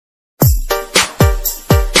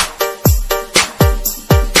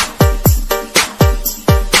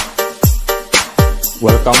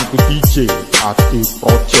Welcome to DJ Adi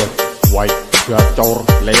Project White Gacor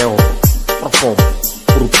Leo perform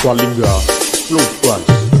Purbalingga Slow Bass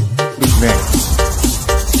Remix.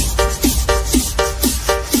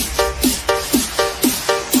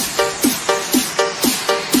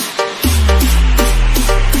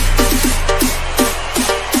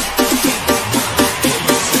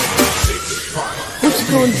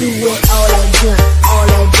 Gonna do it all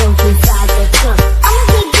I jump inside the trunk. I'ma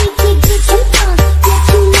get you drunk, get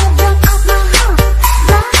you more drunk off my hump.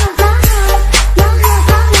 Now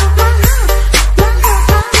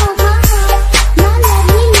let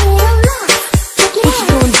me nail lock. What you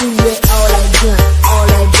gonna do with all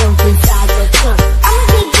I jump inside the trunk? I'ma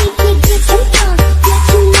get you drunk, get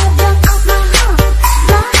you more drunk off my hump.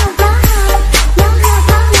 Now let me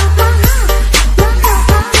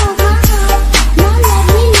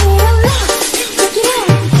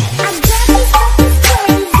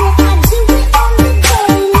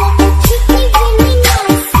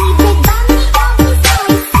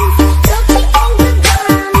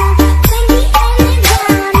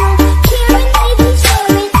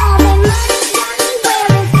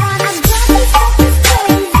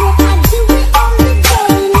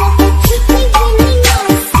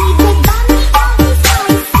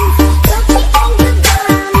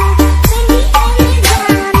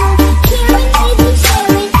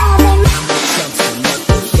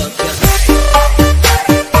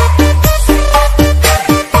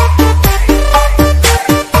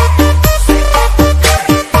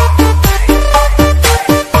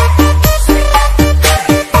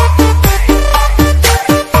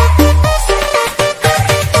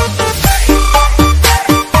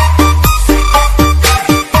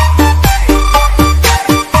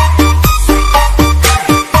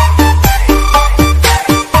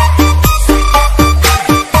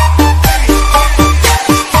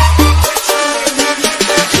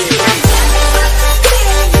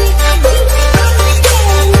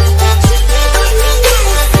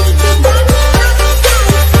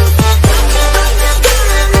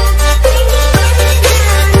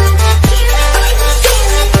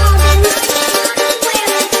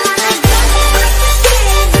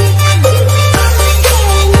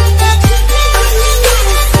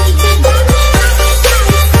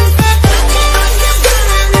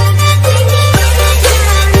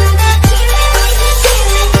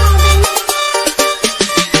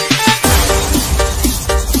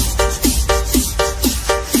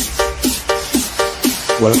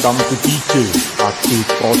Welcome to DJ Adi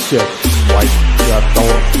Project White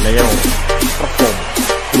Gacor Leo perform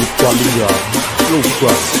Purbalingga Slow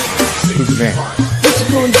Bass Remix. What you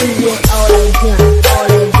gonna do with all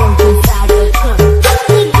I